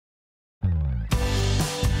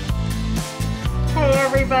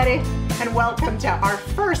everybody, and welcome to our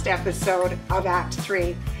first episode of Act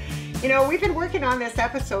 3. You know, we've been working on this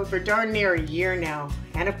episode for darn near a year now,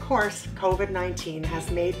 and of course, COVID-19 has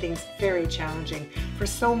made things very challenging for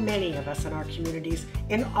so many of us in our communities,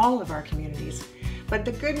 in all of our communities. But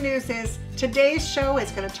the good news is today's show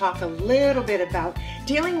is going to talk a little bit about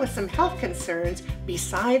dealing with some health concerns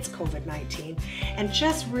besides COVID-19 and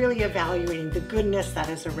just really evaluating the goodness that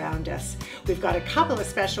is around us. We've got a couple of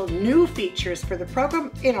special new features for the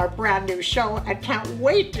program in our brand new show and can't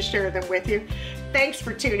wait to share them with you. Thanks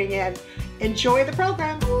for tuning in. Enjoy the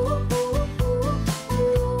program.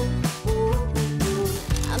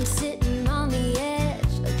 I'm sitting on the edge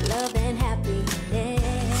of love and happiness.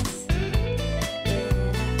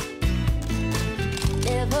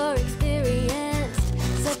 Never experienced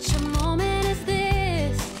such a moment as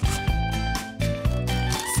this.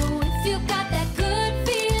 So if you got that good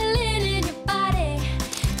feeling in your body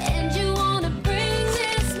and you want to bring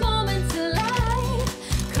this moment to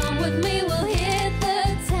life, come with me, we'll hit the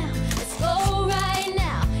town. Let's go right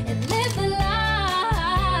now and live the life.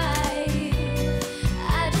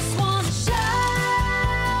 I just want to shine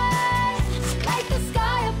like the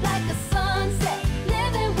sky up like a sunset,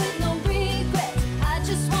 living with no regrets. I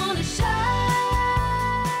just want to shine.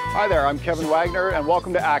 Hi there, I'm Kevin Wagner and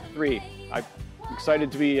welcome to Act 3. I'm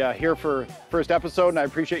excited to be here for first episode and I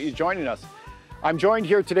appreciate you joining us. I'm joined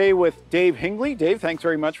here today with Dave Hingley. Dave, thanks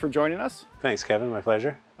very much for joining us. Thanks, Kevin. My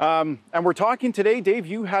pleasure. And we're talking today, Dave,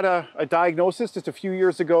 you had a diagnosis just a few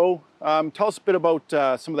years ago. Tell us a bit about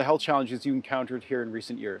some of the health challenges you encountered here in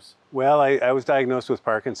recent years. Well, I was diagnosed with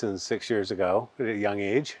Parkinson's 6 years ago at a young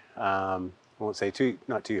age. I won't say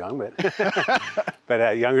not too young, but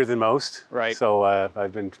but younger than most. Right. So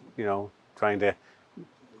I've been, trying to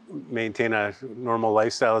maintain a normal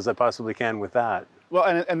lifestyle as I possibly can with that.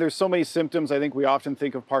 Well, and there's so many symptoms. I think we often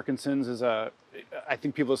think of Parkinson's as I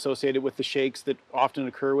think people associate it with the shakes that often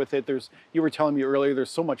occur with it. You were telling me earlier, there's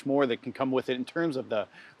so much more that can come with it in terms of the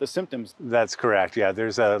symptoms. That's correct. Yeah,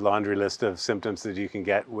 there's a laundry list of symptoms that you can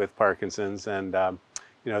get with Parkinson's, and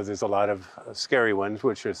there's a lot of scary ones,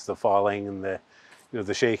 which is the falling and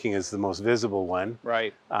the shaking is the most visible one.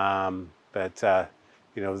 Right. But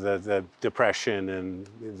the depression and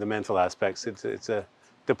the mental aspects, it's a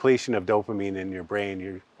depletion of dopamine in your brain.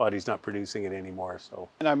 Your body's not producing it anymore. So.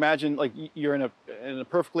 And I imagine like you're in a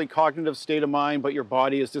perfectly cognitive state of mind, but your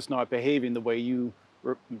body is just not behaving the way you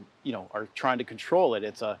are trying to control it.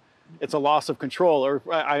 It's a loss of control, or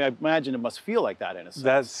I imagine it must feel like that in a sense.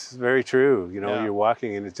 That's very true. Yeah. You're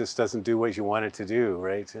walking and it just doesn't do what you want it to do,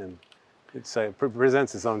 right? And it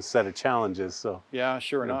presents its own set of challenges. So yeah,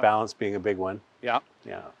 sure enough. Balance being a big one. Yeah.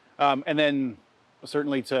 Yeah. And then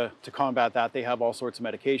certainly to combat that, they have all sorts of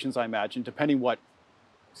medications, I imagine, depending what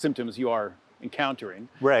symptoms you are encountering.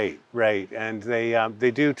 Right. And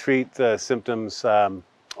they do treat the symptoms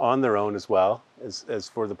on their own as well. As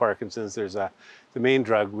for the Parkinson's, there's the main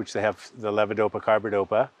drug, which they have, the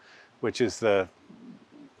levodopa-carbidopa, which is the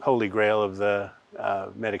holy grail of the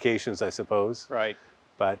medications, I suppose. Right.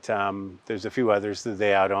 But there's a few others that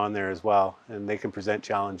they add on there as well, and they can present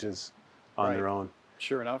challenges on their own.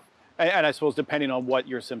 Sure enough. And I suppose depending on what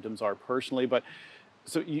your symptoms are personally, but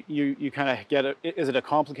so you kind of get is it a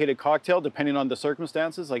complicated cocktail depending on the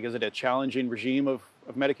circumstances? Like, is it a challenging regime of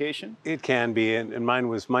medication? It can be, and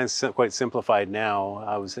mine's quite simplified now.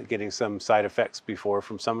 I was getting some side effects before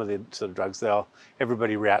from some of the sort of drugs.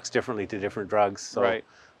 Everybody reacts differently to different drugs, so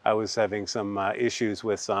I was having some issues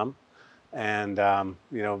with some, and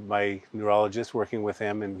my neurologist, working with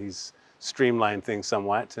him, and he's streamlined things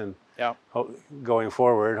somewhat, and going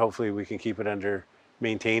forward, hopefully we can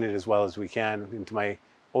maintain it as well as we can into my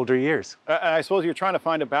older years. I suppose you're trying to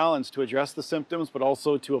find a balance to address the symptoms, but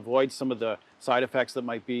also to avoid some of the side effects that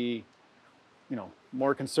might be,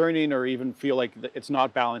 more concerning, or even feel like it's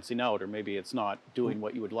not balancing out, or maybe it's not doing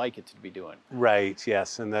what you would like it to be doing. Right.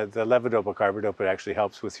 Yes. And the levodopa-carbidopa actually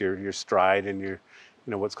helps with your stride and your,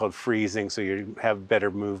 what's called freezing, so you have better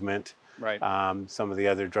movement. Right. Some of the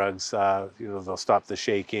other drugs, they'll stop the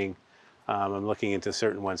shaking. I'm looking into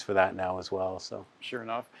certain ones for that now as well. So sure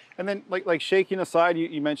enough. And then like shaking aside,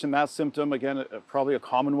 you mentioned that symptom again, probably a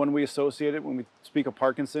common one we associate it when we speak of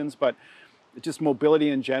Parkinson's, but just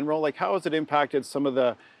mobility in general. Like, how has it impacted some of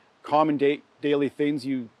the common daily things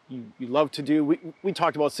you love to do? We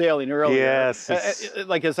talked about sailing earlier. Yes.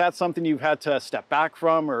 Like, is that something you've had to step back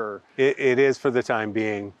from, or? It is for the time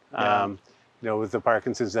being. Yeah. With the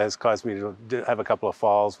Parkinson's, that has caused me to have a couple of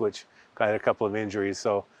falls, which got a couple of injuries.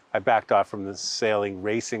 So I backed off from the sailing,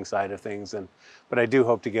 racing side of things, but I do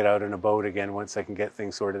hope to get out on a boat again once I can get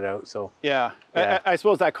things sorted out. So yeah. I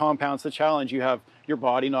suppose that compounds the challenge. You have your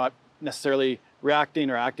body not necessarily reacting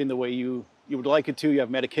or acting the way you would like it to. You have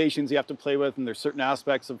medications you have to play with, and there's certain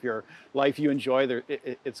aspects of your life you enjoy.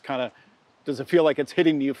 It's kind of, does it feel like it's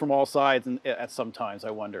hitting you from all sides and at some times, I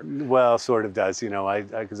wonder? Well, sort of does, you know,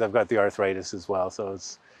 because I've got the arthritis as well, so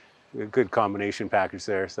it's a good combination package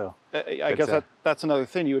there. So I guess that's another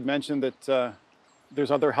thing. You had mentioned that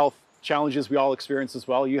there's other health challenges we all experience as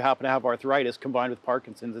well. You happen to have arthritis combined with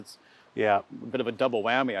Parkinson's. It's a bit of a double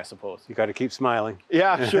whammy, I suppose. You got to keep smiling.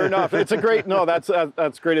 Yeah, sure enough. It's a great,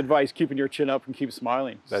 that's great advice, keeping your chin up and keep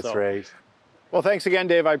smiling. That's right. Well, thanks again,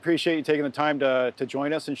 Dave. I appreciate you taking the time to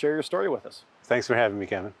join us and share your story with us. Thanks for having me,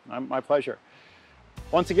 Kevin. My pleasure.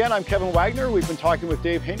 Once again, I'm Kevin Wagner. We've been talking with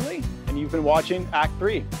Dave Hingley, and you've been watching Act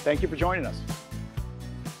 3. Thank you for joining us.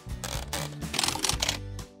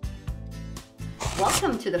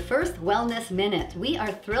 Welcome to the first Wellness Minute. We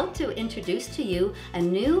are thrilled to introduce to you a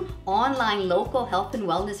new online local health and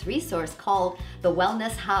wellness resource called the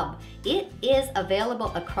Wellness Hub. It is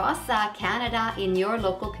available across Canada in your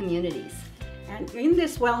local communities. And in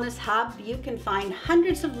this Wellness Hub, you can find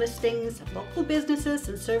hundreds of listings of local businesses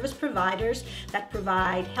and service providers that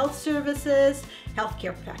provide health services,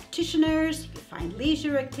 healthcare practitioners. You can find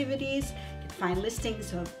leisure activities. You can find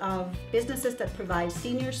listings of businesses that provide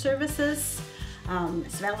senior services,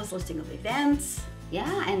 as well as listing of events.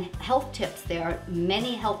 Yeah, and health tips. There are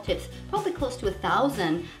many health tips, probably close to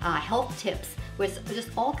 1,000 health tips with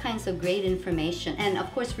just all kinds of great information. And of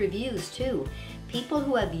course, reviews too. People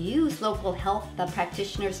who have used local health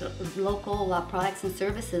practitioners, local products and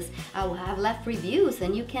services have left reviews,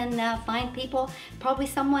 and you can find people, probably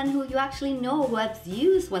someone who you actually know who has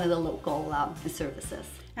used one of the local services.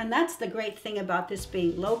 And that's the great thing about this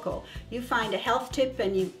being local. You find a health tip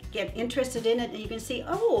and you get interested in it, and you can see,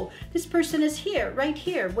 oh, this person is here, right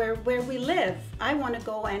here, where we live. I want to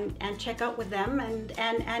go and check out with them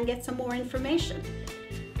and get some more information.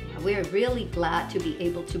 We're really glad to be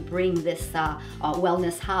able to bring this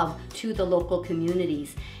Wellness Hub to the local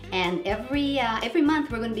communities. And every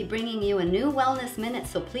month we're going to be bringing you a new Wellness Minute.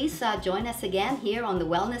 So please join us again here on the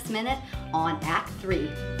Wellness Minute on Act 3.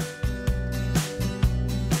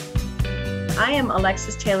 I am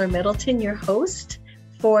Alexis Taylor Middleton, your host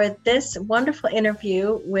for this wonderful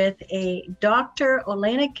interview with a Dr.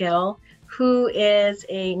 Olena Gill, who is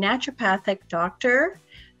a naturopathic doctor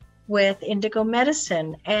with Indigo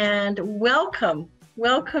Medicine. And welcome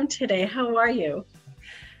today. How are you?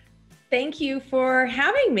 Thank you for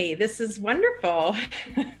having me. This is wonderful.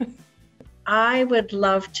 I would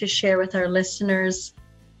love to share with our listeners,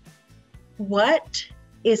 what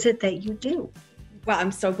is it that you do? Well,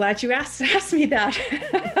 I'm so glad you asked me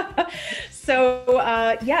that. So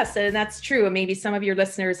yes, and that's true. Maybe some of your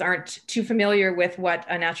listeners aren't too familiar with what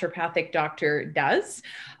a naturopathic doctor does,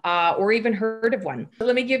 or even heard of one.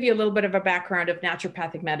 Let me give you a little bit of a background of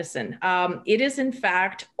naturopathic medicine. It is in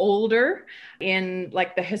fact older in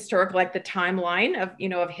like the historical, like the timeline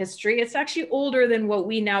of history. It's actually older than what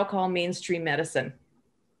we now call mainstream medicine.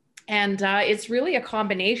 And it's really a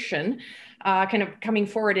combination, kind of coming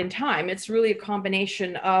forward in time, it's really a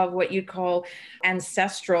combination of what you'd call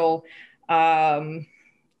ancestral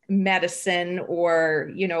medicine,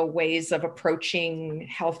 or, ways of approaching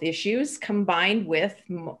health issues combined with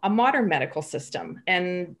a modern medical system.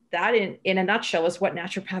 And that in a nutshell is what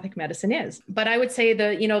naturopathic medicine is. But I would say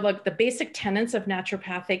the basic tenets of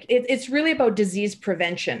naturopathic, it's really about disease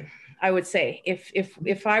prevention. I would say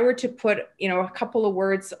if I were to put, a couple of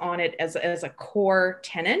words on it as a core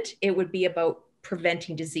tenet, it would be about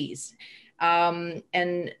preventing disease. And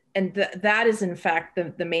that is in fact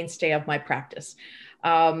the mainstay of my practice.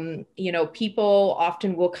 People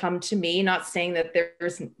often will come to me, not saying that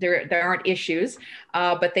there aren't issues,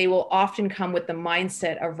 but they will often come with the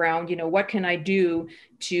mindset around, what can I do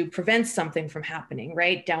to prevent something from happening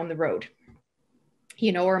right down the road?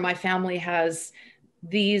 Or my family has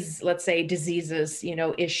these, let's say, diseases,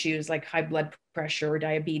 issues like high blood pressure or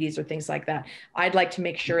diabetes or things like that. I'd like to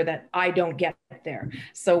make sure that I don't get there.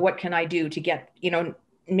 So what can I do to get,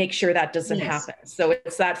 make sure that doesn't happen? So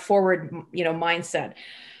it's that forward, mindset.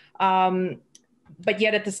 But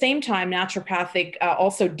yet at the same time, naturopathic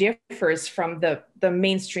also differs from the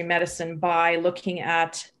mainstream medicine by looking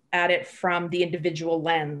at it from the individual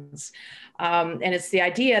lens. And it's the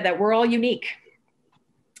idea that we're all unique.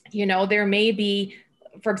 There may be,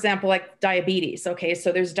 for example, like diabetes. Okay,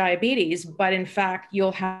 so there's diabetes, but in fact,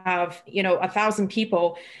 you'll have, 1,000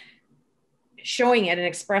 people showing it and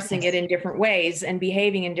expressing it in different ways and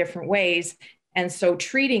behaving in different ways. And so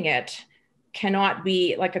treating it cannot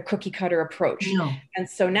be like a cookie cutter approach. No. And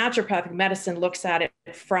so naturopathic medicine looks at it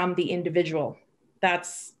from the individual.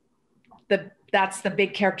 That's That's the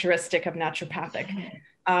big characteristic of naturopathic.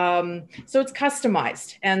 So it's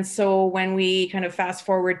customized. And so when we kind of fast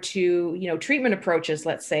forward to, treatment approaches,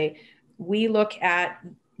 let's say, we look at,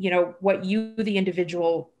 what you, the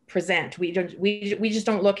individual, present. We just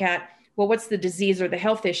don't look at, well, what's the disease or the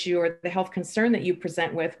health issue or the health concern that you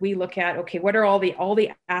present with. We look at, okay, what are all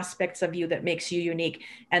the aspects of you that makes you unique,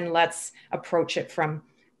 and let's approach it from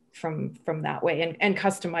that way and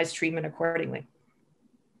customize treatment accordingly.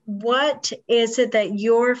 What is it that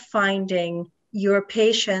you're finding your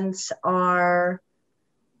patients are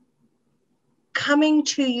coming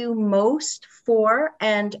to you most for,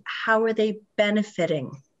 and how are they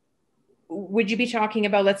benefiting? Would you be talking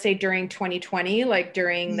about, let's say, during 2020, like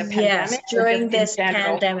during the pandemic? Yes, during this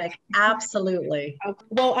pandemic, absolutely.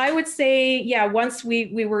 Well, I would say, yeah, once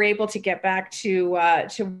we were able to get back to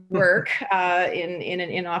work in an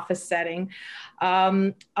in-office setting,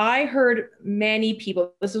 I heard many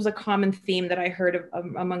people, this was a common theme that I heard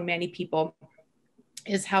among many people,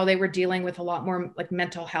 is how they were dealing with a lot more like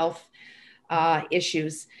mental health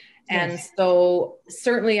issues. And so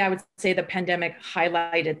certainly I would say the pandemic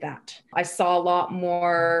highlighted that. I saw a lot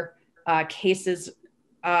more cases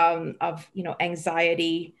of,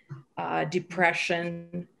 anxiety,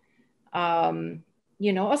 depression,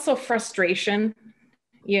 also frustration,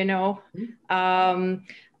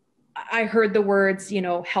 I heard the words,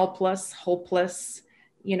 helpless, hopeless,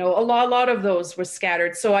 a lot of those were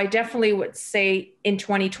scattered. So I definitely would say in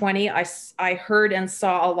 2020, I heard and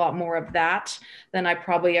saw a lot more of that than I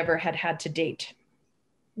probably ever had to date.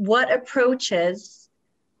 What approaches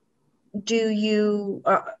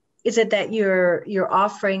is it that you're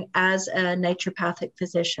offering as a naturopathic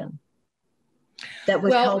physician that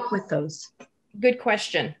would help with those? Good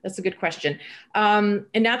question. That's a good question. And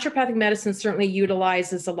naturopathic medicine certainly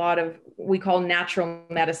utilizes a lot of, we call natural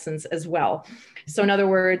medicines as well. So in other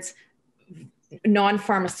words,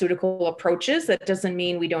 non-pharmaceutical approaches. That doesn't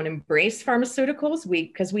mean we don't embrace pharmaceuticals,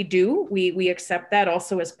 because we do. We accept that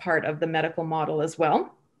also as part of the medical model as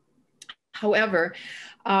well. However,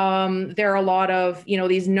 there are a lot of,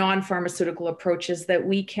 these non-pharmaceutical approaches that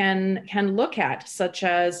we can look at, such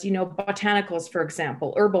as, botanicals, for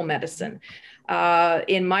example, herbal medicine.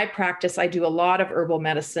 In my practice, I do a lot of herbal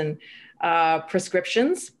medicine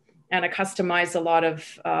prescriptions, and I customize a lot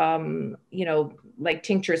of, like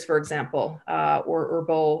tinctures, for example, or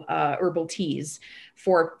herbal teas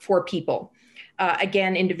for people.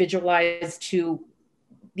 Again, individualized to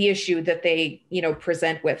the issue that they,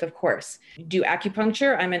 present with, of course. Do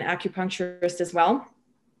acupuncture. I'm an acupuncturist as well.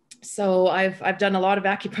 So I've done a lot of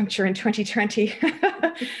acupuncture in 2020.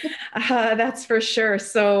 That's for sure.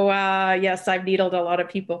 So yes, I've needled a lot of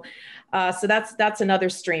people. So that's another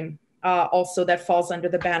stream also that falls under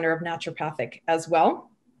the banner of naturopathic as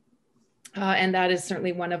well. And that is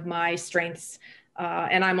certainly one of my strengths.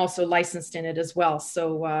 And I'm also licensed in it as well.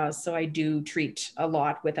 So I do treat a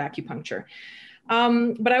lot with acupuncture.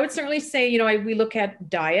 But I would certainly say, we look at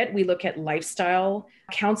diet, we look at lifestyle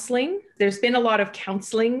counseling. There's been a lot of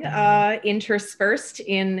counseling interspersed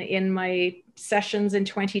in my sessions in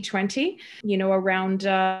 2020, around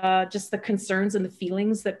just the concerns and the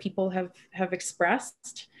feelings that people have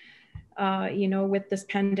expressed, with this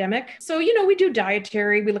pandemic. So, we do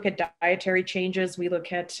we look at dietary changes. We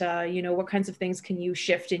look at, what kinds of things can you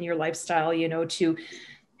shift in your lifestyle, to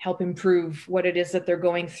help improve what it is that they're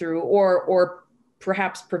going through, or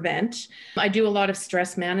perhaps prevent. I do a lot of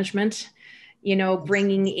stress management,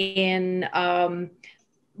 bringing in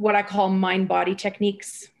what I call mind-body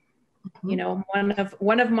techniques.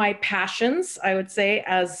 One of my passions, I would say,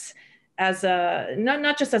 as a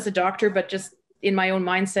not just as a doctor, but just in my own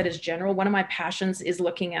mindset as general, one of my passions is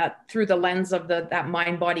looking at through the lens of that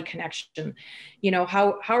mind-body connection.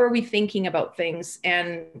 How are we thinking about things,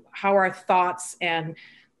 and how our thoughts and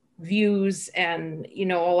views and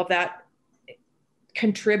all of that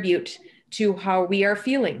contribute to how we are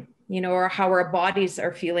feeling, or how our bodies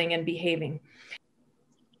are feeling and behaving.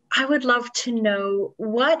 I would love to know,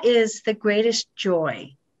 what is the greatest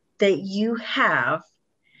joy that you have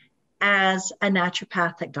as a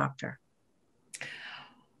naturopathic doctor?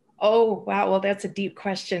 Oh, wow. Well, that's a deep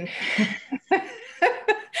question.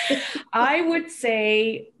 I would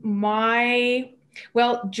say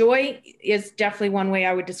joy is definitely one way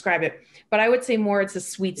I would describe it, but I would say more it's a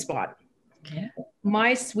sweet spot. Okay.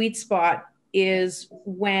 My sweet spot is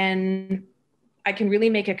when I can really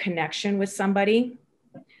make a connection with somebody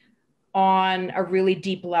on a really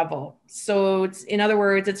deep level. So in other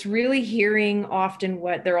words, it's really hearing often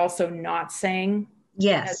what they're also not saying,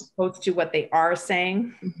 as opposed to what they are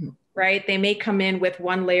saying, right? They may come in with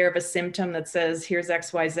one layer of a symptom that says, here's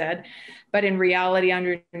X, Y, Z, but in reality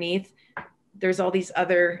underneath, there's all these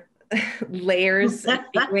other layers and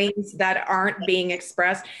feelings that aren't being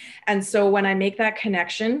expressed. And so when I make that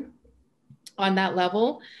connection on that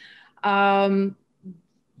level, that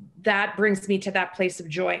brings me to that place of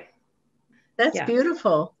joy. That's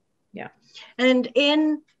beautiful. Yeah. And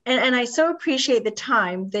I so appreciate the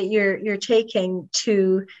time that you're taking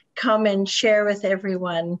to come and share with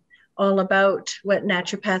everyone all about what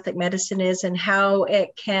naturopathic medicine is and how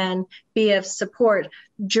it can be of support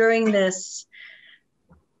during this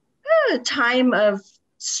time of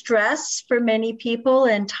stress for many people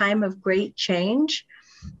and time of great change.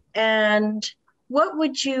 And what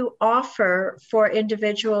would you offer for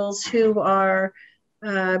individuals who are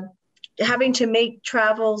having to make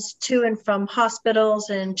travels to and from hospitals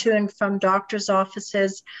and to and from doctors'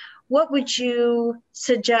 offices? What would you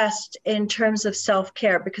suggest in terms of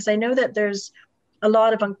self-care? Because I know that there's a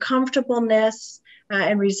lot of uncomfortableness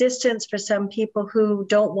and resistance for some people who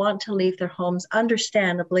don't want to leave their homes,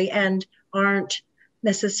 understandably, and aren't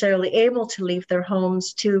necessarily able to leave their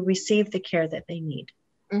homes to receive the care that they need.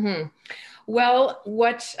 Mm-hmm. Well,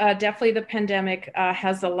 what definitely the pandemic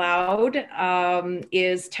has allowed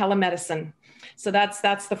is telemedicine. So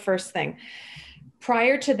that's the first thing.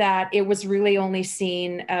 Prior to that, it was really only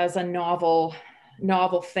seen as a novel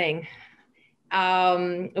thing.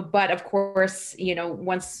 But of course, you know,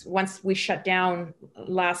 once we shut down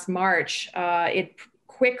last March, it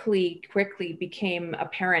quickly became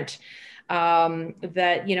apparent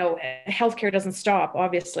that, you know, healthcare doesn't stop,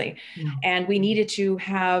 obviously. And we needed to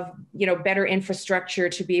have, you know, better infrastructure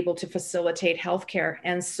to be able to facilitate healthcare.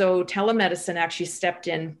 And so telemedicine actually stepped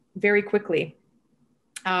in very quickly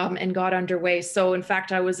and got underway. So in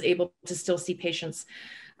fact, I was able to still see patients,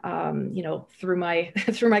 you know, through my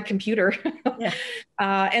computer,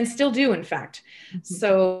 and still do, in fact.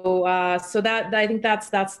 So that, I think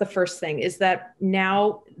that's the first thing, is that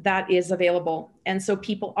now that is available. And so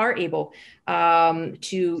people are able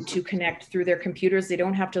to connect through their computers. They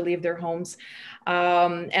don't have to leave their homes.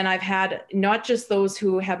 And I've had not just those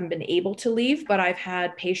who haven't been able to leave, but I've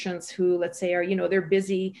had patients who, let's say, are, you know, they're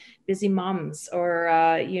busy moms,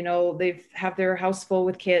 or, you know, they've have their house full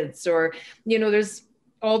with kids, or, you know, there's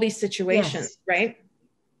all these situations, right?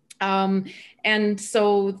 And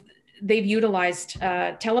so they've utilized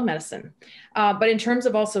telemedicine. But in terms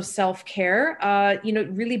of also self-care, you know,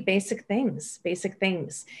 really basic things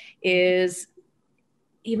is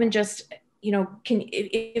even just, you know,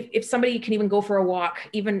 if somebody can even go for a walk,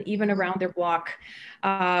 even around their block,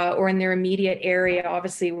 or in their immediate area,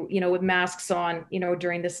 obviously, you know, with masks on, you know,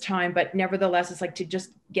 during this time, but nevertheless, it's like to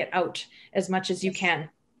just get out as much as you can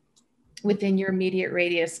within your immediate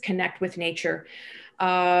radius, connect with nature.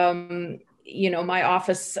 You know, my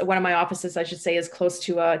office, one of my offices, I should say, is close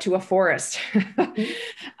to a forest.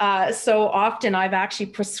 So often I've actually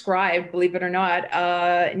prescribed, believe it or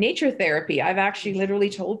not, nature therapy. I've actually literally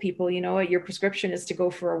told people, you know what, your prescription is to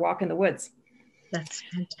go for a walk in the woods. That's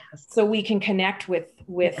fantastic. So we can connect with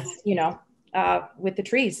you know, with the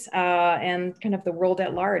trees and kind of the world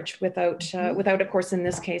at large without, of course, in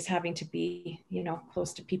this case, having to be, you know,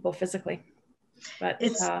 close to people physically. But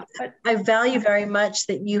I value very much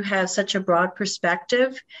that you have such a broad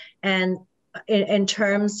perspective, and in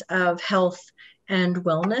terms of health and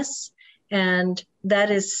wellness, and that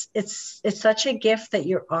is, it's such a gift that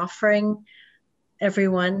you're offering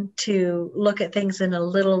everyone to look at things in a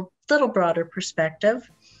little broader perspective.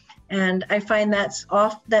 And I find that's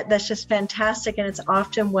just fantastic. And it's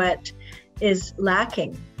often what is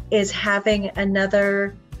lacking, is having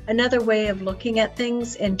another way of looking at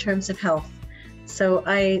things in terms of health. So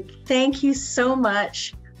I thank you so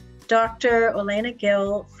much, Dr. Olena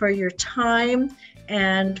Gill, for your time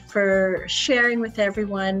and for sharing with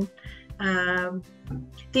everyone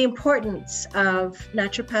the importance of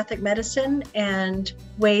naturopathic medicine and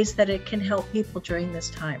ways that it can help people during this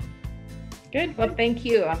time. Good. Well, thank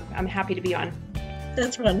you. I'm happy to be on.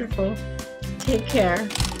 That's wonderful. Take care.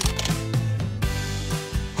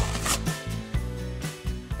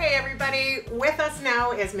 Hey everybody, with us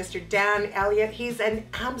now is Mr. Dan Elliott. He's an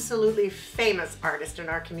absolutely famous artist in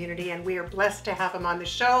our community, and we are blessed to have him on the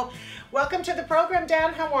show. Welcome to the program,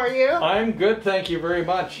 Dan. How are you? I'm good, thank you very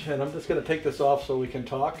much. And I'm just going to take this off so we can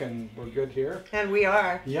talk, and we're good here. And we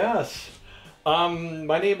are. Yes.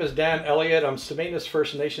 My name is Dan Elliott. I'm Savanas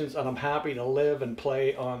First Nations, and I'm happy to live and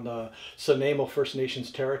play on the Sanemo First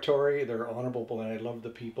Nations territory. They're honorable, and I love the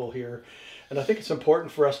people here. And I think it's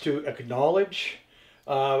important for us to acknowledge,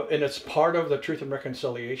 and it's part of the Truth and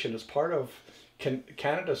Reconciliation. It's part of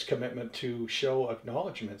Canada's commitment to show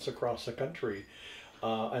acknowledgements across the country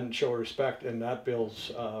and show respect, and that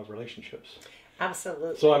builds relationships.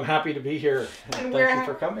 Absolutely. So I'm happy to be here. And Thank you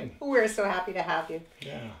for coming. We're so happy to have you.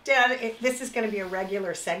 Yeah. Dan, this is going to be a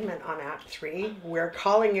regular segment on Act 3. We're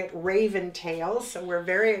calling it Raven Tales, so we're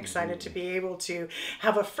very excited to be able to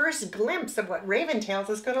have a first glimpse of what Raven Tales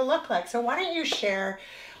is going to look like. So why don't you share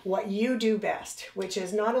what you do best, which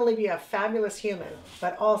is not only be a fabulous human,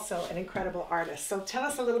 but also an incredible artist. So tell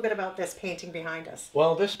us a little bit about this painting behind us.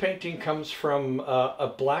 Well, this painting comes from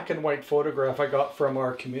a black and white photograph I got from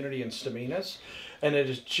our community in Staminas, and it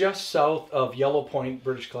is just south of Yellow Point,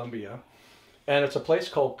 British Columbia, and it's a place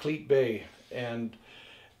called Cleet Bay. And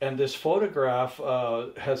this photograph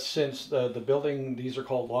has since the building, these are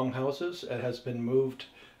called longhouses, it has been moved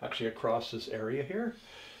actually across this area here.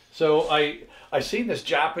 So I seen this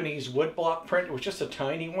Japanese woodblock print. It was just a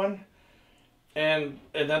tiny one, and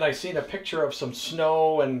then I seen a picture of some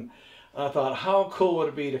snow, and I thought, how cool would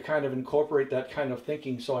it be to kind of incorporate that kind of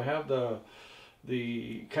thinking. So I have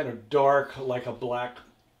the kind of dark, like a black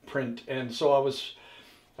print, and so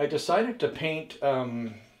I decided to paint.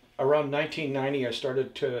 Around 1990, I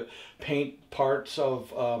started to paint parts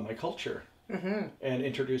of my culture and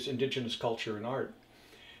introduce Indigenous culture in art.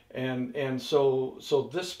 And so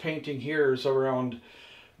this painting here is around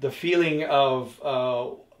the feeling of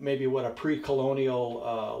maybe what a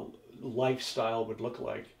pre-colonial lifestyle would look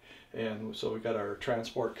like. And so we got our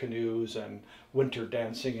transport canoes and winter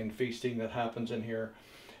dancing and feasting that happens in here.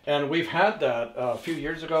 And we've had that a few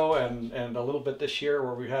years ago and a little bit this year,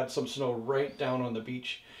 where we had some snow right down on the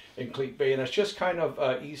beach in Cleet Bay. And it's just kind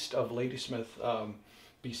of east of Ladysmith,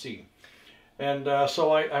 BC. And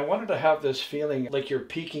so I wanted to have this feeling like you're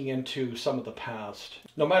peeking into some of the past.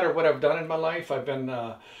 No matter what I've done in my life, I've been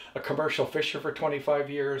a commercial fisher for 25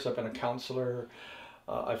 years. I've been a counselor.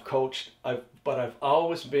 I've coached. But I've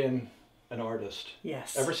always been an artist.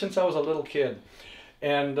 Yes. Ever since I was a little kid.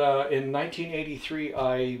 And in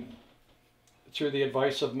 1983, through the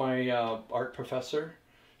advice of my art professor,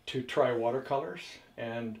 to try watercolors.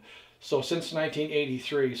 And so since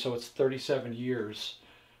 1983, so it's 37 years,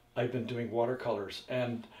 I've been doing watercolors,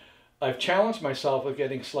 and I've challenged myself with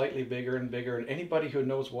getting slightly bigger and bigger. And anybody who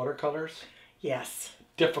knows watercolors, yes,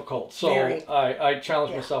 difficult. So I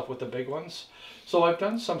challenge myself with the big ones. So I've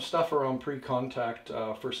done some stuff around pre-contact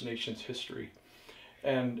First Nations history,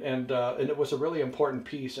 and it was a really important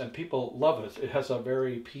piece, and people love it. It has a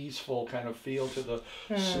very peaceful kind of feel to the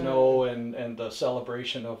snow and the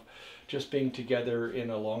celebration of just being together in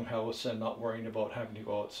a longhouse and not worrying about having to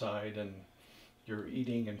go outside, and you're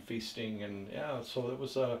eating and feasting. And yeah, so it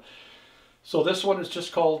was so this one is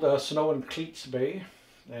just called Snow in Cleets Bay,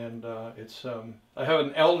 and it's I have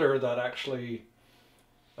an elder that actually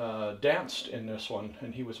danced in this one,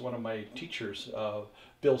 and he was one of my teachers,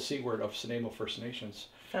 Bill Seward of Sanemo First Nations.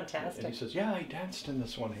 Fantastic. And he says, yeah, I danced in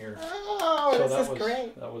this one here. Oh, so this is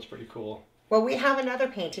great. That was pretty cool. Well, we have another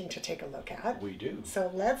painting to take a look at. We do.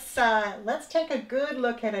 So let's take a good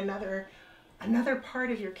look at another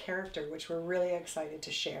part of your character, which we're really excited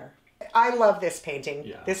to share. I love this painting.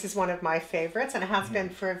 Yeah. This is one of my favorites, and it has been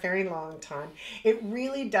for a very long time. It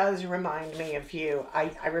really does remind me of you.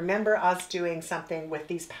 I remember us doing something with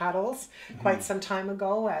these paddles quite some time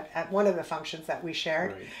ago at one of the functions that we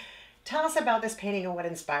shared. Right. Tell us about this painting and what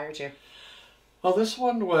inspired you. Well, this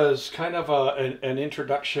one was kind of an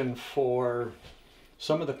introduction for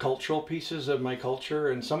some of the cultural pieces of my culture,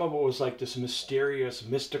 and some of it was like this mysterious,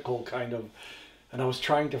 mystical kind of, and I was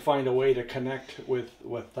trying to find a way to connect with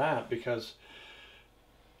that, because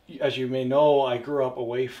as you may know, I grew up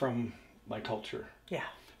away from my culture. Yeah.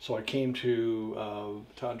 So I came to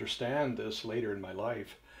understand this later in my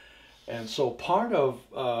life. And so part of,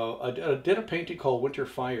 I did a painting called Winter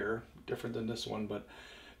Fire, different than this one, but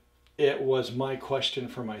it was my question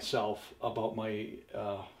for myself about my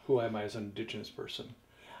who am I as an Indigenous person.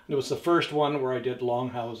 And it was the first one where I did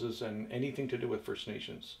longhouses and anything to do with First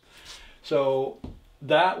Nations. So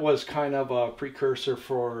that was kind of a precursor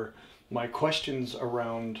for my questions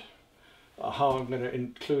around how I'm going to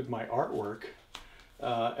include my artwork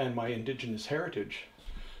and my Indigenous heritage.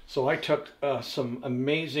 So I took some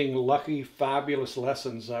amazing, lucky, fabulous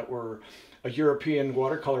lessons that were a European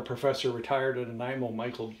watercolor professor retired at Nanaimo,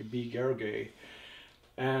 Michael B. Garrogay.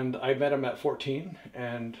 And I met him at 14.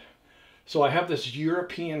 And so I have this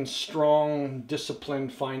European, strong,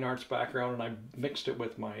 disciplined fine arts background, and I mixed it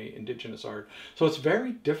with my Indigenous art. So it's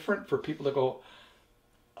very different for people to go,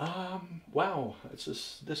 wow, this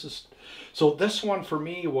is. So this one for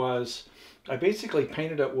me was, I basically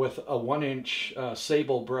painted it with a 1-inch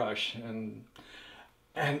sable brush, and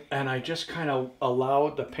I just kind of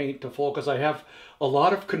allowed the paint to flow, because I have a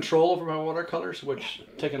lot of control over my watercolors, which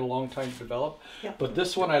taken a long time to develop. Yeah. But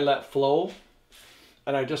this one I let flow,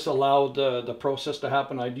 and I just allowed the process to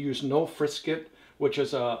happen. I'd use no frisket, which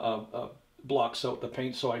is a blocks out the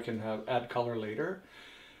paint so I can add color later.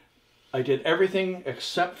 I did everything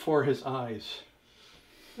except for his eyes.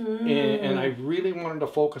 And I really wanted to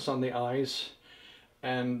focus on the eyes,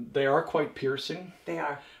 and they are quite piercing. They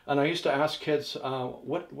are. And I used to ask kids,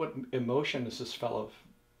 what emotion is this fellow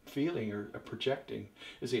feeling or projecting?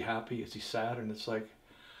 Is he happy? Is he sad? And it's like,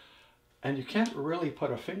 and you can't really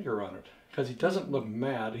put a finger on it because he doesn't look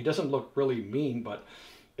mad. He doesn't look really mean, but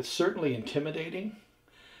it's certainly intimidating.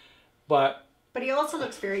 But he also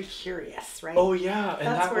looks very curious, right? Oh yeah, and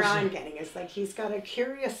that's where I'm getting. It's like he's got a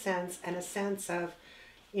curious sense and a sense of,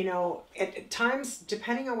 you know, at times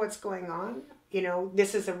depending on what's going on. You know,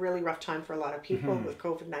 this is a really rough time for a lot of people with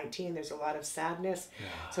COVID-19. There's a lot of sadness.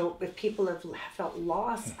 Yeah. So if people have felt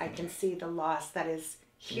loss, I can see the loss that is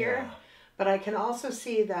here. Yeah. But I can also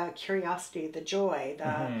see the curiosity, the joy,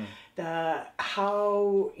 the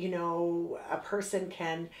how, you know, a person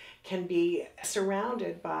can be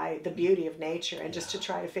surrounded by the beauty of nature and just to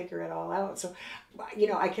try to figure it all out. So, you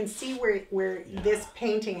know, I can see where this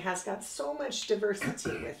painting has got so much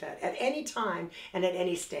diversity with it at any time and at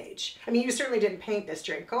any stage. I mean, you certainly didn't paint this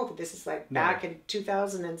during COVID. This is like back in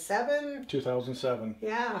 2007. 2007.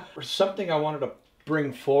 Yeah. There's something I wanted to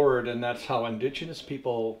bring forward, and that's how Indigenous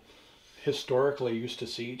people historically used to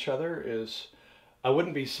see each other. Is I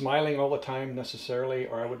wouldn't be smiling all the time necessarily,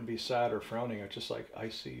 or I wouldn't be sad or frowning. It's just like, I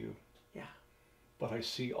see you. Yeah. But I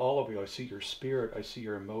see all of you. I see your spirit. I see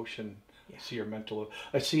your emotion. Yeah. I see your mental.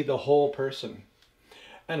 I see the whole person.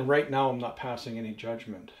 And right now I'm not passing any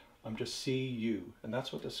judgment. I'm just see you. And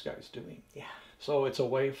that's what this guy's doing. Yeah. So it's a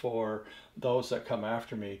way for those that come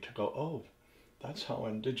after me to go, oh, that's how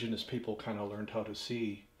Indigenous people kind of learned how to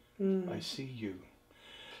see. I see you.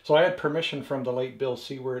 So I had permission from the late Bill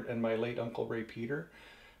Seward and my late Uncle Ray Peter.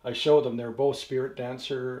 I showed them, they're both spirit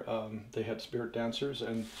dancer. They had spirit dancers,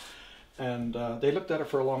 and they looked at it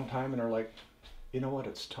for a long time and are like, you know what,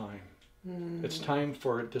 it's time. It's time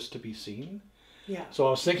for this to be seen. Yeah. So I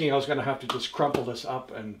was thinking I was going to have to just crumple this up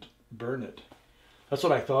and burn it. That's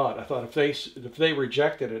what I thought. I thought if they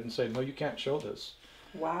rejected it and said, no, you can't show this.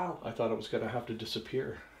 Wow. I thought it was going to have to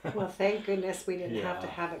disappear. Well, thank goodness we didn't have to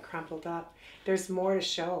have it crumpled up. There's more to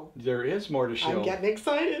show. There is more to show. I'm getting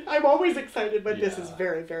excited. I'm always excited, but this is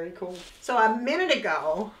very, very cool. So a minute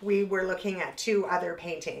ago, we were looking at two other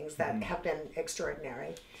paintings that have been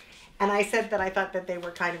extraordinary. And I said that I thought that they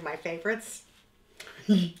were kind of my favorites.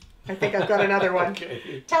 I think I've got another one.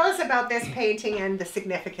 Okay. Tell us about this painting and the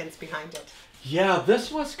significance behind it. Yeah,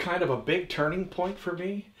 this was kind of a big turning point for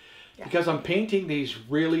me. Because I'm painting these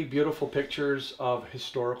really beautiful pictures of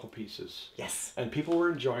historical pieces. Yes. And people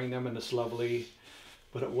were enjoying them, and it's lovely.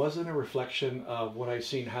 But it wasn't a reflection of what I've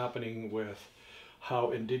seen happening with how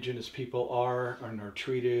Indigenous people are and are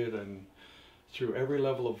treated, and through every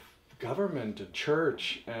level of government and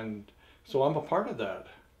church. And so I'm a part of that.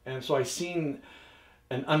 And so I seen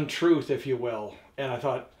an untruth, if you will. And I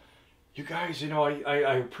thought, you guys, you know,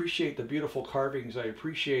 I appreciate the beautiful carvings. I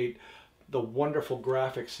appreciate the wonderful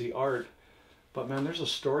graphics, the art, but man, there's a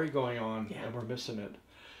story going on and we're missing it.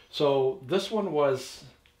 So this one was,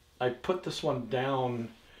 I put this one down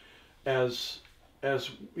as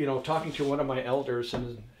you know, talking to one of my elders,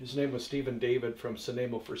 and his name was Stephen David from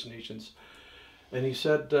Sanemo First Nations, and he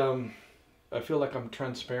said, I feel like I'm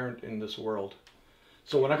transparent in this world.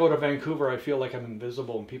 So when I go to Vancouver, I feel like I'm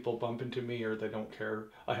invisible, and people bump into me or they don't care.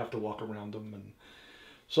 I have to walk around them. And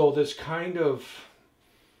so this kind of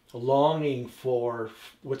longing for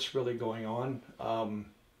what's really going on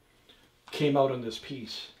came out in this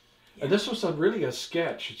piece. And this was really a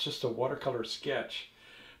sketch. It's just a watercolor sketch.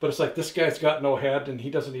 But it's like, this guy's got no head, and he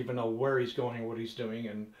doesn't even know where he's going, what he's doing.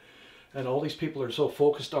 And all these people are so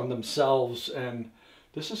focused on themselves. And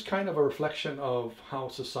this is kind of a reflection of how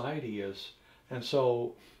society is. And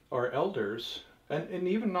so our elders, and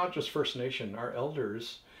even not just First Nation, our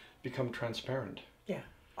elders become transparent. Yeah,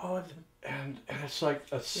 all of them. And it's like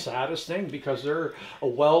a saddest thing, because they're a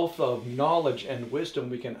wealth of knowledge and wisdom.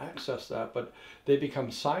 We can access that, but they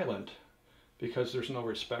become silent because there's no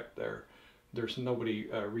respect there. There's nobody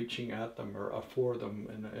reaching at them or for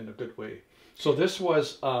them in a good way. So this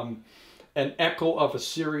was an echo of a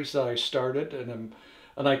series that I started, and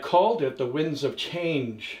I called it The Winds of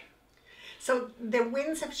Change. So The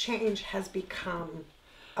Winds of Change has become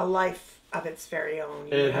a life of its very own.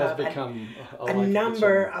 It has become a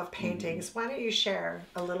number of paintings. Why don't you share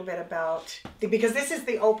a little bit about, because this is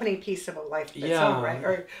the opening piece of a life of its own, right?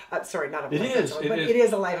 Or sorry, not a life of its own, but it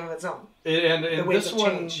is a life of its own. And this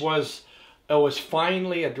one was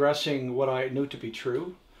finally addressing what I knew to be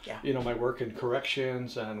true. Yeah. You know, my work in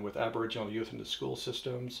corrections and with Aboriginal youth in the school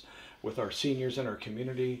systems, with our seniors in our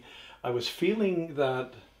community, I was feeling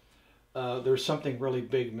that there's something really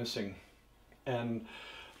big missing. And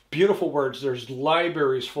beautiful words, there's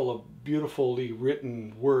libraries full of beautifully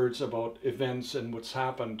written words about events and what's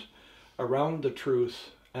happened around the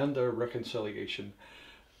truth and the reconciliation,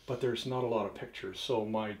 but there's not a lot of pictures. So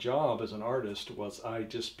my job as an artist was I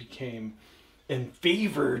just became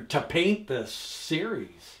enfevered to paint this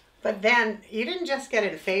series. But then you didn't just get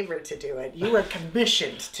in favor to do it, you were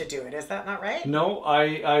commissioned to do it. Is that not right? No,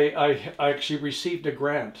 I actually received a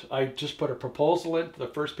grant. I just put a proposal in to the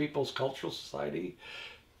First Peoples Cultural Society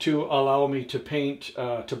to allow me to paint,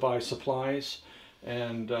 to buy supplies,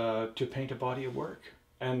 and to paint a body of work.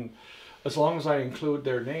 And as long as I include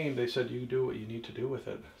their name, they said, you do what you need to do with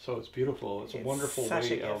it. So it's beautiful. It's a wonderful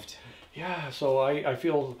such way a of... gift. Yeah, so I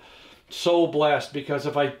feel so blessed, because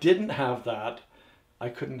if I didn't have that, I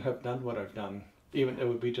couldn't have done what I've done. Even it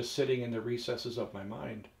would be just sitting in the recesses of my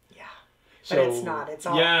mind. Yeah, but So, it's not. It's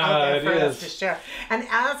all yeah, out there it for us is. to share. And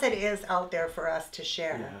as it is out there for us to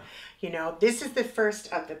share, Yeah. you know, this is the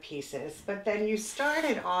first of the pieces, but then you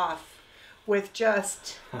started off with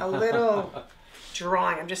just a little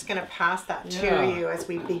drawing. I'm just going to pass that to Yeah. you as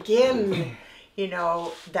we begin, you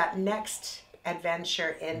know, that next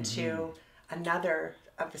adventure into another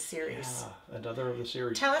of the series. Yeah, another of the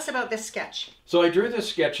series. Tell us about this sketch. So I drew this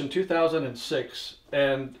sketch in 2006,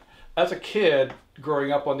 and as a kid,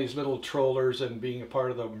 growing up on these little trawlers and being a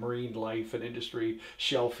part of the marine life and industry,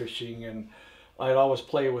 shellfishing, and I'd always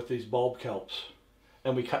play with these bulb kelps,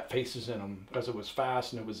 and we cut faces in them because it was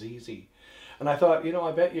fast and it was easy. And I thought, you know,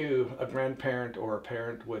 I bet you a grandparent or a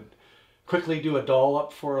parent would quickly do a doll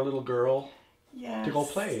up for a little girl Yes. to go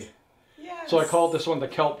play. Yes. So I called this one the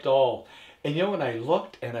kelp doll. And you know, when I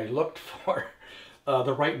looked for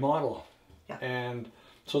the right model. Yeah. And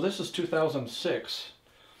so this is 2006.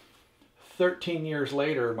 13 years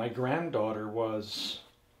later, my granddaughter was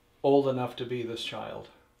old enough to be this child.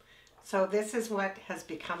 So this is what has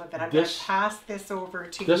become of it. I'm going This- to pass this over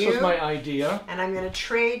to This you. was my idea. And I'm going to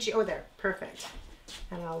trade you. Oh, there. Perfect.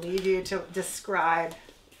 And I'll leave you to describe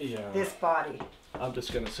Yeah. this body. I'm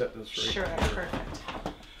just going to set this right Sure. here. Perfect.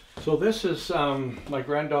 So this is my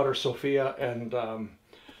granddaughter Sophia, and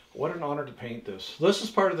what an honor to paint this. This is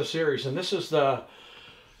part of the series, and this is the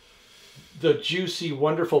juicy,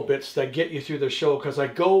 wonderful bits that get you through the show, because I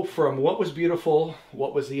go from what was beautiful,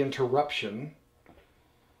 what was the interruption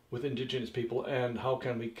with Indigenous people, and how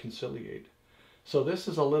can we conciliate. So this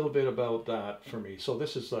is a little bit about that for me. So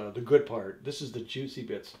this is the good part. This is the juicy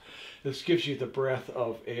bits. This gives you the breath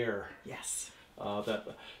of air. Yes.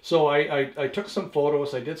 So I took some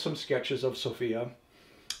photos, I did some sketches of Sophia,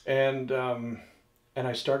 and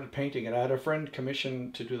I started painting it. I had a friend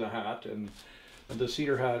commissioned to do the hat, and the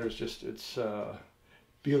cedar hat is just, it's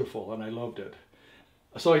beautiful, and I loved it.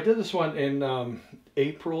 So I did this one in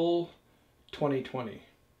April 2020.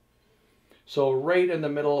 So right in the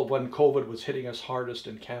middle of when COVID was hitting us hardest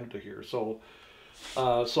in Canada here. So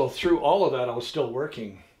through all of that, I was still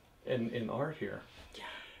working in art here.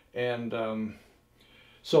 And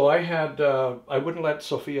so I wouldn't let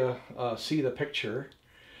Sophia see the picture.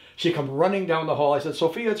 She come running down the hall. I said,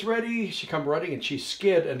 Sophia, it's ready. She come running, and she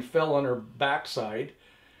skid and fell on her backside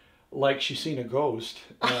like she seen a ghost.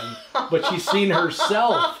 But she seen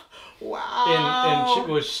herself. Wow. And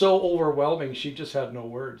it was so overwhelming, she just had no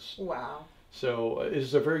words. Wow. So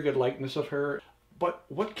it's a very good likeness of her. But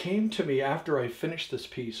what came to me after I finished this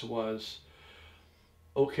piece was,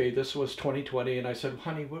 okay, this was 2020, and I said,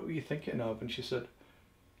 honey, what were you thinking of? And she said,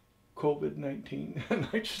 COVID-19. And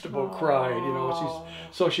I just about cried, you know.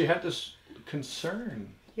 So she had this concern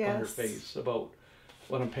on her Yes. face about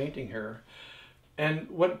when I'm painting her. And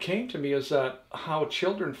what came to me is that how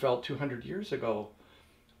children felt 200 years ago.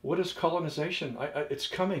 What is colonization? It's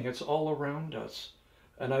coming, it's all around us,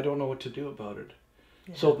 and I don't know what to do about it.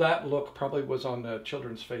 Yeah. So that look probably was on the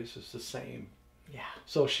children's faces the same. Yeah.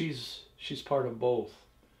 So she's part of both.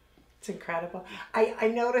 It's incredible. I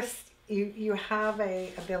noticed you have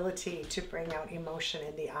a ability to bring out emotion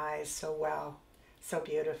in the eyes so well, so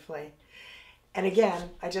beautifully. And again,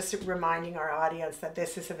 I just reminding our audience that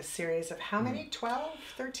this is a series of how many? 12?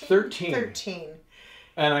 13? 13. 13.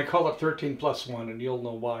 And I call it 13 plus 1, and you'll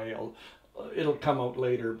know why. It'll come out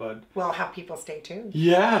later, but... Well, have people stay tuned.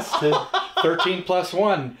 Yes, 13 plus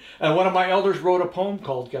 1. And one of my elders wrote a poem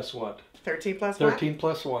called, guess what? 13 plus 1? 13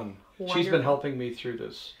 plus 1. Wonderful. She's been helping me through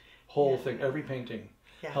this whole thing, every painting,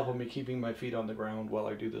 Yeah. helping me keeping my feet on the ground while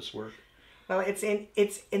I do this work. Well,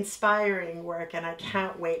 it's inspiring work, and I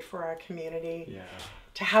can't wait for our community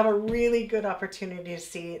to have a really good opportunity to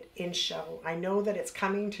see it in show. I know that it's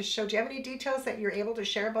coming to show. Do you have any details that you're able to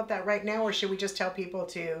share about that right now, or should we just tell people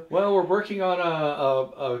to? Well, we're working on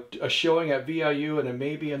a showing at VIU, and it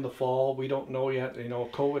may be in the fall. We don't know yet. You know,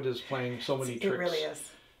 COVID is playing so many tricks. It really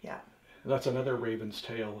is. Yeah. That's another Raven's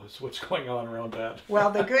Tale, is what's going on around that.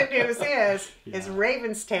 Well, the good news is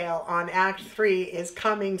Raven's Tale on Act 3 is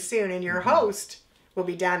coming soon, and your host will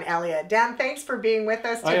be Dan Elliott. Dan, thanks for being with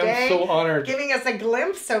us today. I am so honored. Giving us a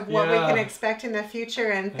glimpse of what we can expect in the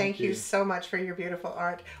future, and thank you so much for your beautiful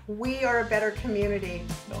art. We are a better community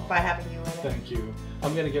by having you in it. Thank you.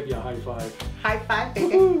 I'm going to give you a high five. High five,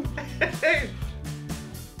 baby.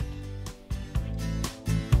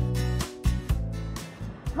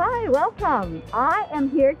 Hi, welcome. I am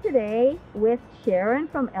here today with Sharon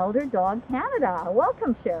from Elder Dog Canada.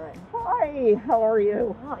 Welcome, Sharon. Hi, how are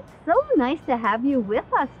you? Oh, it's so nice to have you with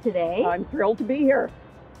us today. I'm thrilled to be here.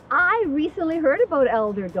 I recently heard about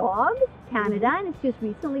Elder Dog Canada, and it's just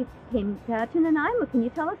recently came to Nanaimo. Can you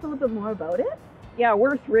tell us a little bit more about it? Yeah,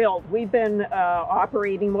 we're thrilled. We've been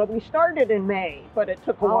operating, well, we started in May, but it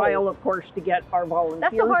took a while, of course, to get our volunteers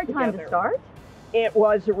That's a hard together. time to start. It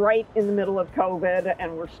was right in the middle of COVID,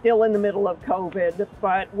 and we're still in the middle of COVID,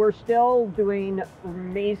 but we're still doing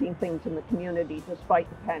amazing things in the community despite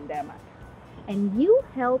the pandemic. And you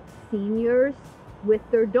help seniors with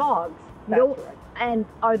their dogs. That's right. And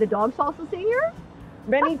are the dogs also seniors?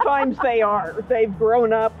 Many times they are. They've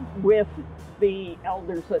grown up with the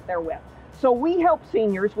elders that they're with. So we help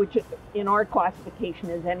seniors, which in our classification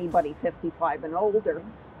is anybody 55 and older,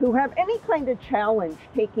 who have any kind of challenge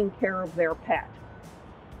taking care of their pet.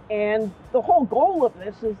 And the whole goal of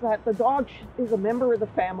this is that the dog is a member of the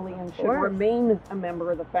family and should remain a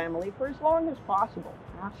member of the family for as long as possible.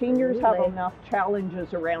 Absolutely. Seniors have enough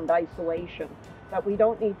challenges around isolation that we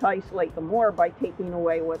don't need to isolate them more by taking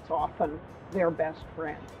away what's often their best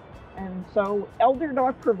friend. And so Elder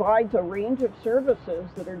Dog provides a range of services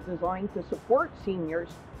that are designed to support seniors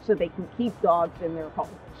so they can keep dogs in their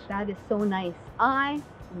homes. That is so nice. I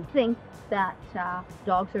think that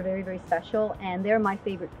dogs are very, very special, and they're my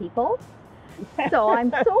favorite people. So I'm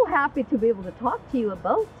so happy to be able to talk to you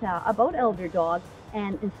about Elder Dog,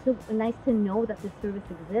 and it's so nice to know that this service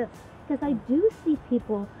exists, because I do see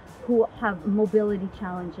people who have mobility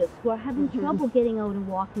challenges, who are having trouble getting out and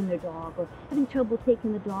walking their dog, or having trouble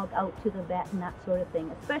taking the dog out to the vet and that sort of thing.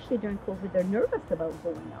 Especially during COVID, they're nervous about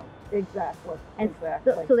going out. Exactly. And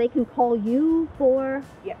so they can call you for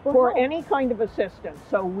help. Any kind of assistance.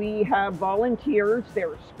 So we have volunteers.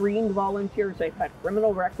 They're screened volunteers. They've had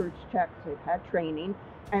criminal records checks. They've had training,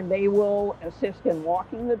 and they will assist in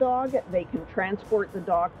walking the dog. They can transport the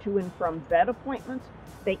dog to and from vet appointments.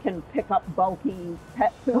 They can pick up bulky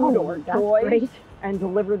pet food or toys and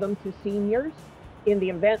deliver them to seniors. In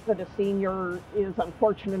the event that a senior is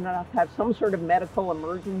unfortunate enough to have some sort of medical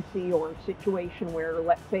emergency or situation where,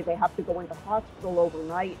 let's say, they have to go into hospital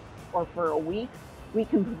overnight or for a week, we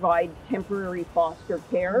can provide temporary foster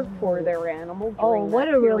care for their animal during that period. Oh, what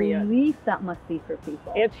a relief that must be for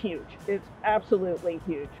people. It's huge. It's absolutely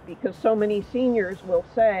huge, because so many seniors will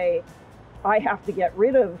say, I have to get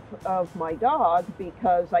rid of my dog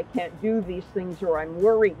because I can't do these things, or I'm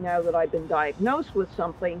worried now that I've been diagnosed with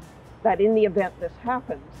something that in the event this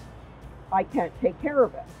happens, I can't take care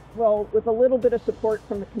of it. Well, with a little bit of support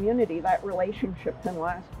from the community, that relationship can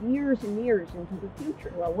last years and years into the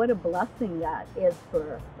future. Well, what a blessing that is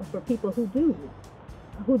for people who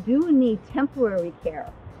do need temporary care.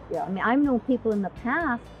 Yeah. I mean, I've known people in the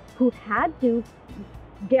past who've had to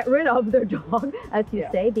get rid of their dog, as you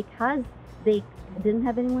say, because they didn't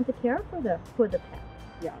have anyone to care for the pet.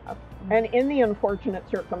 Yeah. And in the unfortunate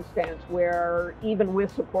circumstance where even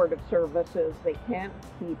with supportive services, they can't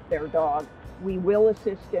keep their dog, we will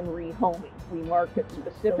assist in rehoming. We market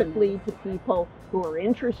specifically to people who are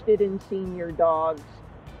interested in senior dogs.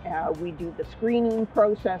 We do the screening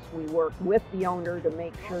process. We work with the owner to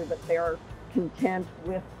make sure that they're content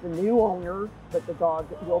with the new owner that the dog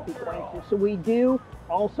will be going to. So we do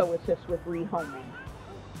also assist with rehoming.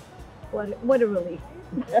 What a relief.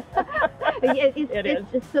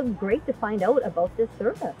 It's so great to find out about this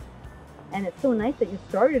service. And it's so nice that you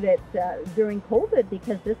started it during COVID,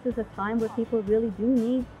 because this is a time where people really do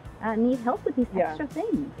need help with these extra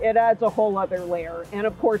things. It adds a whole other layer. And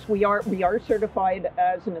of course, we are certified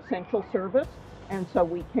as an essential service. And so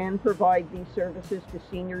we can provide these services to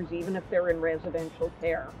seniors even if they're in residential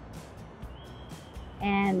care.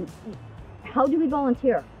 And how do we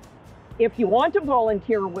volunteer? If you want to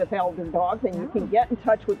volunteer with Elder Dog, then you can get in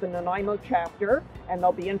touch with the Nanaimo chapter, and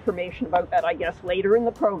there'll be information about that, I guess, later in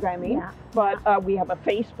the programming. Yeah. But we have a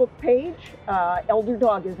Facebook page. Elder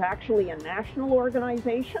Dog is actually a national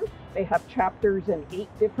organization. They have chapters in 8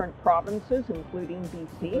 different provinces, including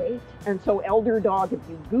BC. Great. And so Elder Dog, if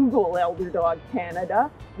you Google Elder Dog Canada,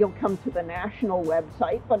 you'll come to the national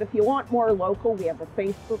website. But if you want more local, we have a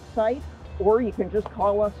Facebook site, or you can just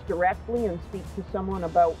call us directly and speak to someone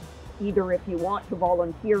about either if you want to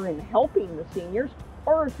volunteer in helping the seniors,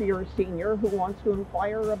 or if you're a senior who wants to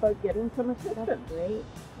inquire about getting some assistance. That's great.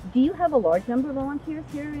 Do you have a large number of volunteers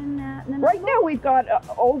here in Nanaimo? Right now we've got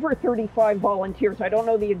over 35 volunteers. I don't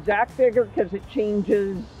know the exact figure because it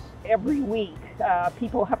changes every week.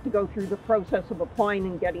 People have to go through the process of applying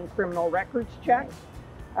and getting criminal records checks.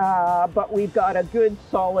 But we've got a good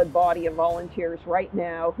solid body of volunteers right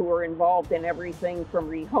now who are involved in everything from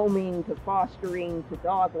rehoming to fostering to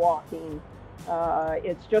dog walking.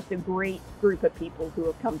 It's just a great group of people who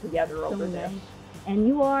have come together over this. And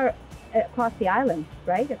you are across the island,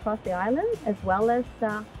 right? Across the island, as well as...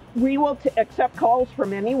 We will accept calls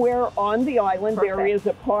from anywhere on the island. Perfect. There is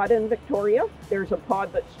a pod in Victoria. There's a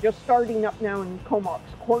pod that's just starting up now in Comox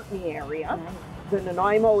Courtney area. Nice. The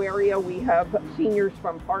Nanaimo area, we have seniors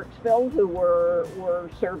from Parksville who we're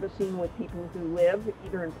servicing with people who live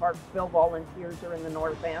either in Parksville, volunteers, or in the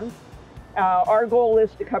North End. Our goal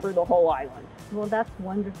is to cover the whole island. Well, that's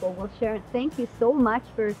wonderful. Well, Sharon, thank you so much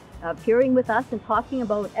for appearing with us and talking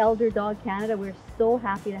about Elder Dog Canada. We're so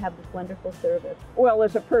happy to have this wonderful service. Well,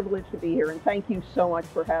 it's a privilege to be here, and thank you so much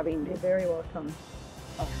for having me. You're very welcome.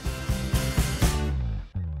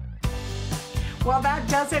 Well, that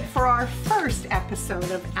does it for our first episode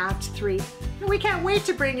of Act 3. And we can't wait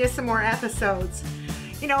to bring you some more episodes.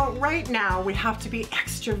 You know, right now we have to be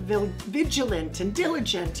extra vigilant and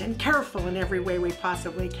diligent and careful in every way we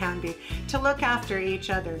possibly can be to look after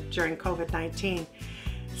each other during COVID-19.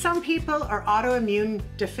 Some people are autoimmune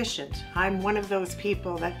deficient. I'm one of those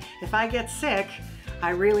people that if I get sick,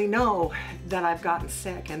 I really know that I've gotten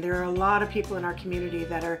sick. And there are a lot of people in our community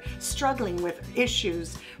that are struggling with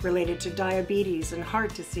issues related to diabetes and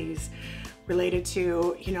heart disease, related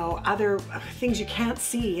to, you know, other things you can't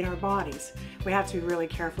see in our bodies. We have to be really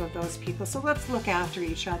careful of those people. So let's look after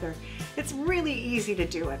each other. It's really easy to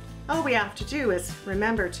do it. All we have to do is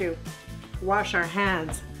remember to wash our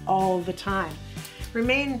hands all the time.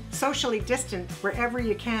 Remain socially distant wherever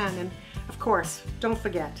you can. And of course, don't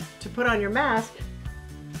forget to put on your mask.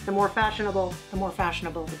 The more fashionable,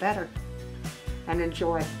 the better. And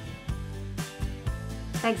enjoy.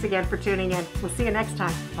 Thanks again for tuning in. We'll see you next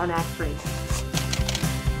time on Act 3.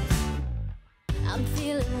 I'm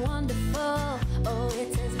feeling wonderful. Oh,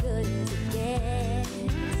 it's